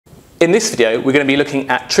In this video, we're going to be looking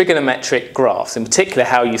at trigonometric graphs, in particular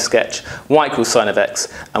how you sketch y equals sine of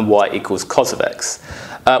x and y equals cos of x.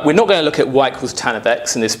 We're not going to look at y equals tan of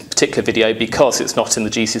x in this particular video because it's not in the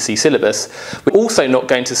GCSE syllabus. We're also not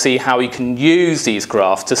going to see how you can use these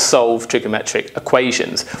graphs to solve trigonometric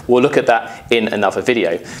equations. We'll look at that in another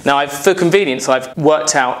video. Now, for convenience, I've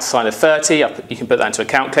worked out sine of 30. You can put that into a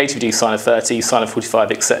calculator. You do sine of 30, sine of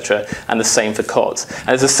 45, etc. And the same for cos. And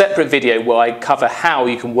there's a separate video where I cover how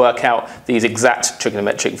you can work out these exact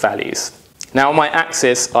trigonometric values. Now on my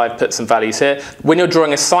axis, I've put some values here. When you're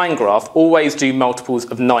drawing a sine graph, always do multiples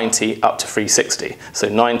of 90 up to 360. So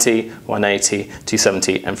 90, 180,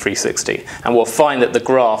 270 and 360. And we'll find that the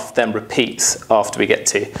graph then repeats after we get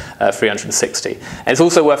to 360. And it's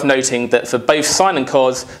also worth noting that for both sine and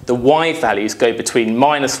cos, the y values go between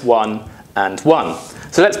 -1 and 1.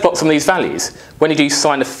 So let's plot some of these values. When you do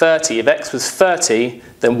sine of 30, if x was 30,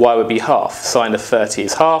 then y would be half. Sine of 30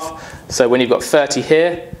 is half. So when you've got 30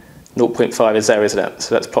 here, 0.5 is there, isn't it?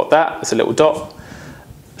 So let's plot that. It's a little dot.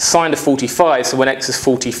 Sine of 45, so when x is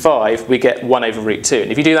 45, we get 1 over root 2. And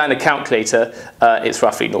if you do that in a calculator, it's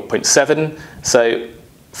roughly 0.7. So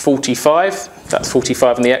 45, that's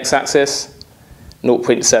 45 on the x-axis,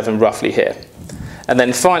 0.7 roughly here. And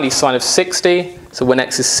then finally, sine of 60. So when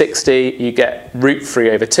x is 60, you get root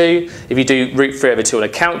 3 over 2. If you do root 3 over 2 on a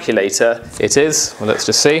calculator, it is, well, let's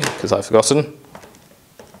just see, because I've forgotten.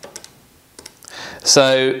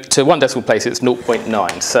 So to one decimal place, it's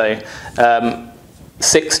 0.9. So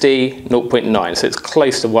 60, 0.9. So it's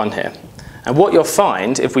close to 1 here. And what you'll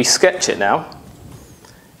find, if we sketch it now,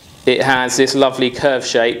 it has this lovely curve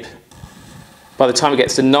shape. By the time it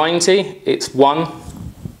gets to 90, it's 1.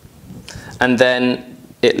 And then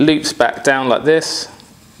it loops back down like this.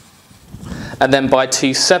 And then by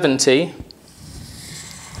 270,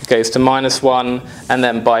 it goes to -1. And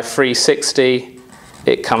then by 360,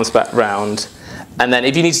 it comes back round. And then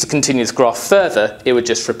if you need to continue this graph further, it would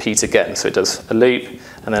just repeat again. So it does a loop,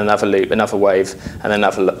 and then another loop, another wave, and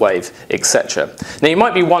another wave, etc. Now you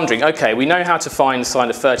might be wondering, okay, we know how to find sine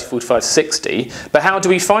of 30, 45, 60, but how do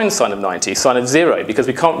we find sine of 90, sine of 0? Because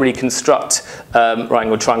we can't really construct right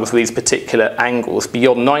angle triangles with these particular angles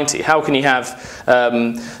beyond 90. How can you have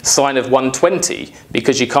sine of 120?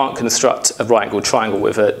 Because you can't construct a right angle triangle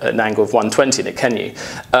with an angle of 120 in it, can you?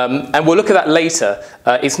 And we'll look at that later.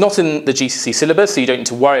 It's not in the GCSE syllabus, so you don't need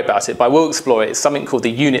to worry about it, but I will explore it. It's something called the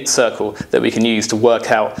unit circle that we can use to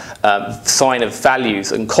work out sine of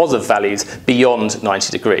values and cos of values beyond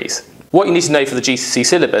 90 degrees. What you need to know for the GCSE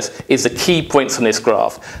syllabus is the key points on this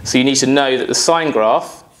graph. So you need to know that the sine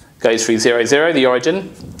graph goes through 0, 0, the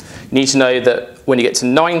origin. You need to know that when you get to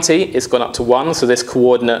 90, it's gone up to 1, so this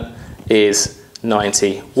coordinate is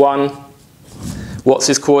 91. What's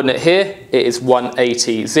this coordinate here? It is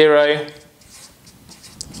 180, 0.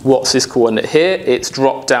 What's this coordinate here? It's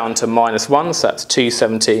dropped down to -1, so that's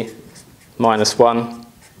 270 -1.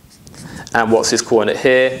 And what's this coordinate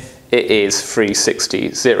here? It is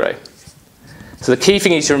 360, 0. So the key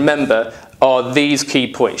thing you need to remember are these key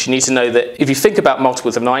points. You need to know that if you think about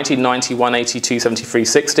multiples of 90, 90, 180, 270,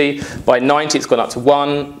 360, by 90 it's gone up to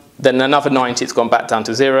 1, then another 90 it's gone back down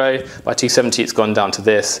to 0, by 270 it's gone down to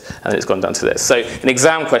this, and then it's gone down to this. So in an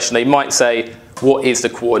exam question they might say, what is the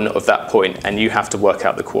coordinate of that point? And you have to work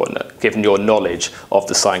out the coordinate, given your knowledge of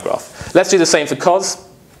the sine graph. Let's do the same for cos.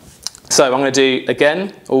 So I'm going to do,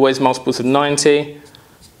 again, always multiples of 90,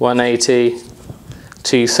 180,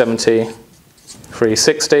 270,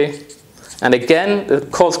 360. And again, the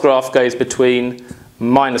cos graph goes between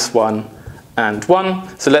 -1 and 1.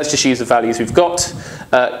 So let's just use the values we've got.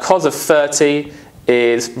 Cos of 30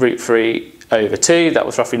 is root 3 over 2. That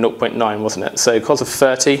was roughly 0.9, wasn't it? So cos of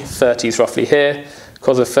 30, 30 is roughly here.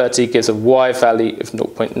 Cos of 30 gives a y value of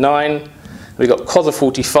 0.9. We've got cos of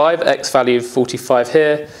 45, x value of 45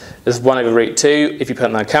 here. There's 1 over root 2. If you put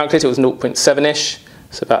it on a calculator, it was 0.7-ish,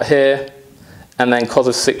 so about here. And then cos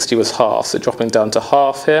of 60 was half, so dropping down to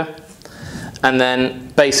half here. And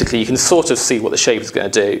then basically you can sort of see what the shape is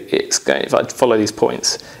going to do. It's going, if I follow these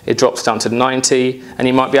points, it drops down to 90, and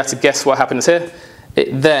you might be able to guess what happens here.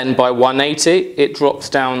 Then by 180, it drops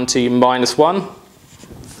down to -1.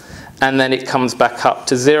 And then it comes back up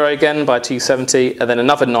to 0 again by 270, and then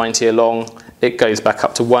another 90 along, it goes back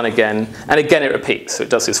up to 1 again, and again it repeats. So it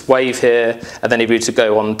does this wave here, and then if we were to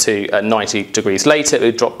go on to 90 degrees later, it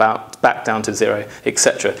would drop back down to 0,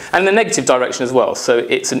 etc. And in the negative direction as well, so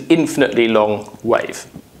it's an infinitely long wave.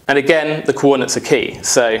 And again, the coordinates are key.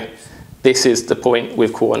 So this is the point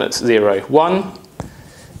with coordinates 0, 1.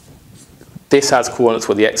 This has coordinates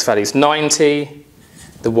where the x value is 90,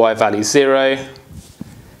 the y value is 0.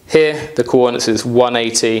 Here, the coordinates is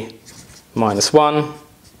 180 -1.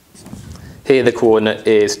 Here the coordinate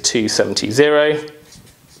is 270, 0.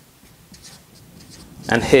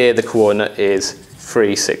 And here the coordinate is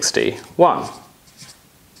 361.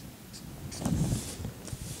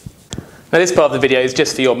 Now this part of the video is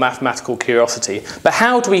just for your mathematical curiosity, but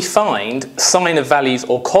how do we find sine of values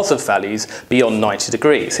or cos of values beyond 90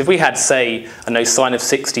 degrees? If we had, say, sine of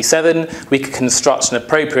 67, we could construct an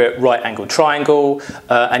appropriate right-angled triangle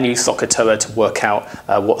and use SOHCAHTOA to work out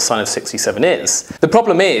what sine of 67 is. The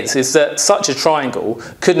problem is that such a triangle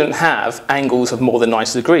couldn't have angles of more than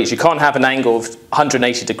 90 degrees. You can't have an angle of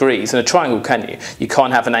 180 degrees in a triangle, can you? You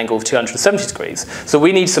can't have an angle of 270 degrees. So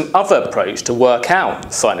we need some other approach to work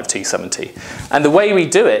out sine of 270. And the way we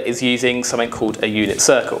do it is using something called a unit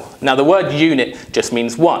circle. Now the word unit just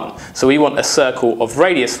means one. So we want a circle of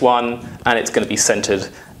radius 1 and it's going to be centered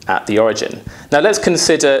at the origin. Now let's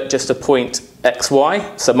consider just a point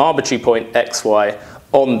xy, some arbitrary point xy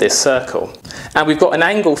on this circle. And we've got an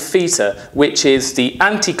angle theta, which is the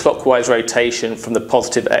anti-clockwise rotation from the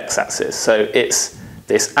positive x-axis. So it's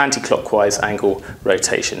this anti-clockwise angle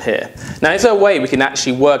rotation here. Now, is there a way we can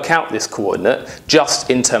actually work out this coordinate just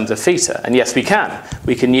in terms of theta? And yes, we can.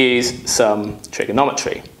 We can use some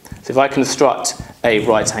trigonometry. So if I construct a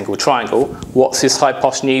right-angled triangle, what's this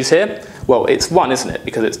hypotenuse here? Well, it's 1, isn't it?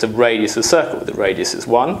 Because it's the radius of the circle. The radius is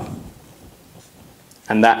 1.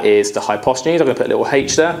 And that is the hypotenuse. I'm going to put a little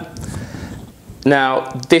h there. Now,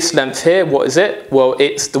 this length here, what is it? Well,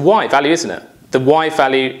 it's the y value, isn't it? The y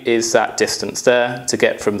value is that distance there to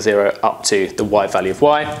get from 0 up to the y value of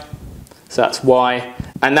y. So that's y.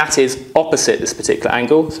 And that is opposite this particular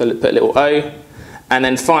angle. So put a little O. And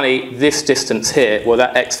then finally, this distance here, well,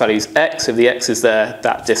 that x value is x. If the x is there,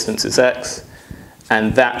 that distance is x.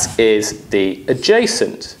 And that is the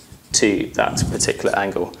adjacent to that particular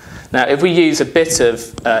angle. Now, if we use a bit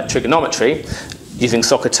of trigonometry, using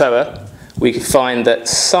SOHCAHTOA, we can find that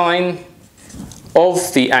sine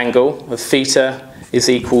of the angle of theta is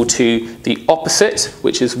equal to the opposite,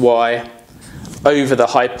 which is y, over the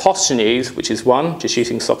hypotenuse, which is 1, just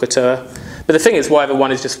using SOHCAHTOA. But the thing is, y over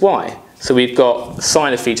 1 is just y. So we've got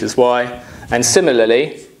sine of theta is y, and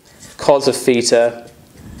similarly, cos of theta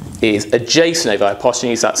is adjacent over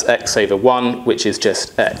hypotenuse, that's x over 1, which is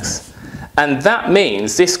just x. And that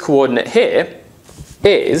means this coordinate here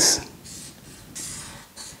is,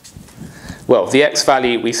 well, the x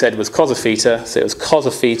value we said was cos of theta, so it was cos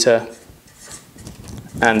of theta,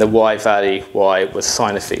 and the y value, y, was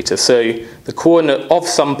sine of theta. So the coordinate of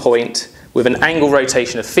some point with an angle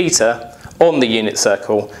rotation of theta on the unit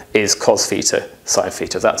circle is cos theta, sine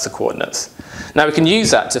theta. That's the coordinates. Now we can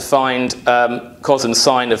use that to find cos and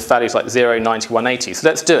sine of values like 0, 90, 180. So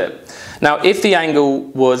let's do it. Now if the angle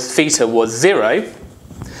was theta was 0,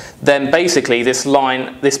 then basically this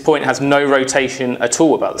line, this point has no rotation at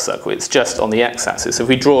all about the circle. It's just on the x-axis. So if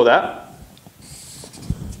we draw that,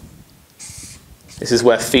 this is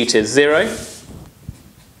where theta is 0.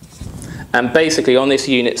 And basically on this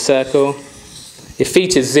unit circle, if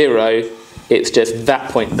theta is 0, it's just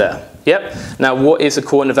that point there. Yep. Now what is the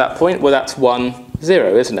coordinate of that point? Well, that's 1,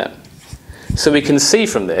 0, isn't it? So we can see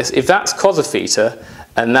from this, if that's cos of theta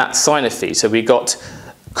and that's sine of theta, we got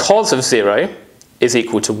cos of 0 is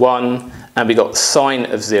equal to 1, and we got sine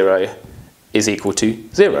of 0 is equal to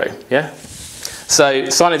 0, yeah? So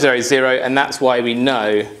sine of 0 is 0, and that's why we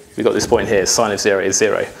know we've got this point here, sine of 0 is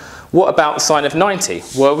 0. What about sine of 90?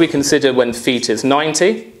 Well, we consider when theta is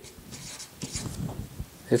 90,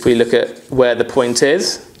 if we look at where the point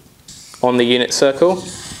is on the unit circle,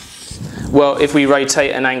 well, if we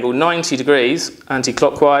rotate an angle 90 degrees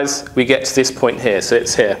anti-clockwise, we get to this point here, so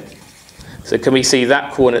it's here. So can we see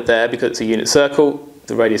that coordinate there because it's a unit circle,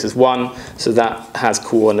 the radius is 1, so that has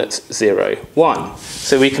coordinates 0, 1.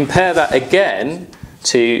 So we compare that again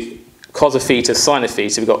to cos of theta, sine of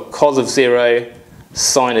theta. We've got cos of 0,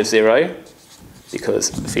 sine of 0, because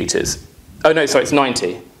theta's, oh no, sorry, it's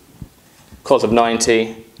 90. Cos of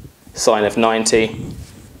 90, sine of 90.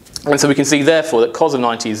 And so we can see therefore that cos of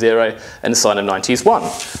 90 is 0 and sine of 90 is 1.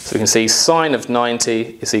 So we can see sine of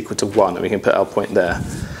 90 is equal to 1, and we can put our point there.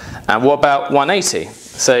 And what about 180?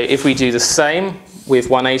 So if we do the same with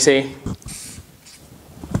 180,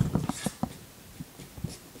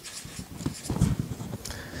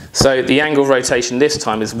 so the angle of rotation this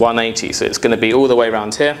time is 180, so it's going to be all the way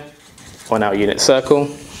around here on our unit circle.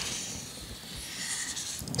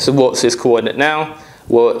 So what's this coordinate now?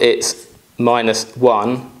 Well, it's minus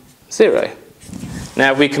 1, 0.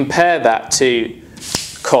 Now if we compare that to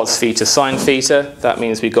cos theta, sine theta, that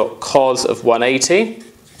means we've got cos of 180,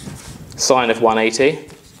 sine of 180.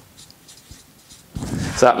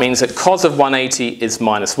 So that means that cos of 180 is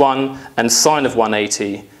minus 1 and sine of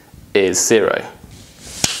 180 is 0.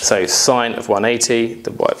 So sine of 180,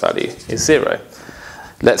 the y value is 0.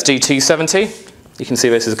 Let's do 270. You can see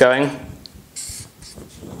where this is going.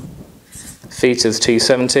 Theta's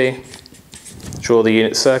 270. Draw the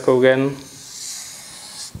unit circle again.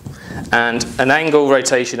 And an angle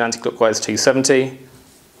rotation anticlockwise 270.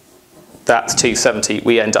 That's 270.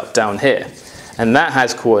 We end up down here. And that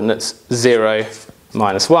has coordinates 0,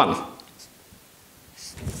 -1.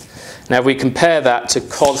 Now if we compare that to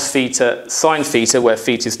cos theta, sine theta, where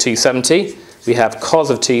theta is 270, we have cos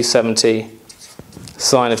of 270,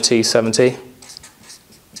 sine of 270.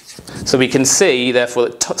 So we can see, therefore,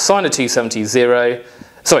 that sine of 270 is 0,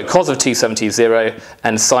 sorry, cos of 270 is 0,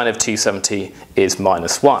 and sine of 270 is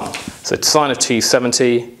 -1. So sine of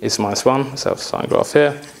 270 is -1, let's have a sine graph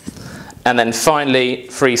here. And then finally,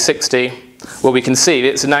 360, well, we can see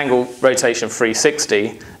it's an angle rotation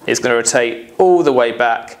 360. It's going to rotate all the way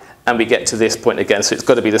back, and we get to this point again, so it's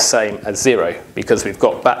got to be the same as 0, because we've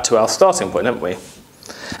got back to our starting point, haven't we?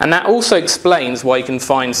 And that also explains why you can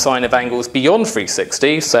find sine of angles beyond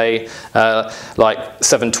 360, say like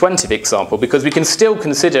 720 for example, because we can still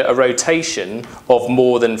consider a rotation of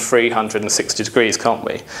more than 360 degrees, can't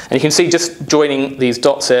we? And you can see just joining these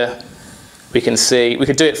dots here, we can see, we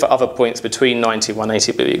could do it for other points between 90 and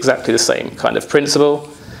 180, but exactly the same kind of principle.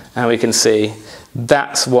 And we can see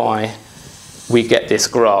that's why we get this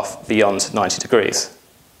graph beyond 90 degrees.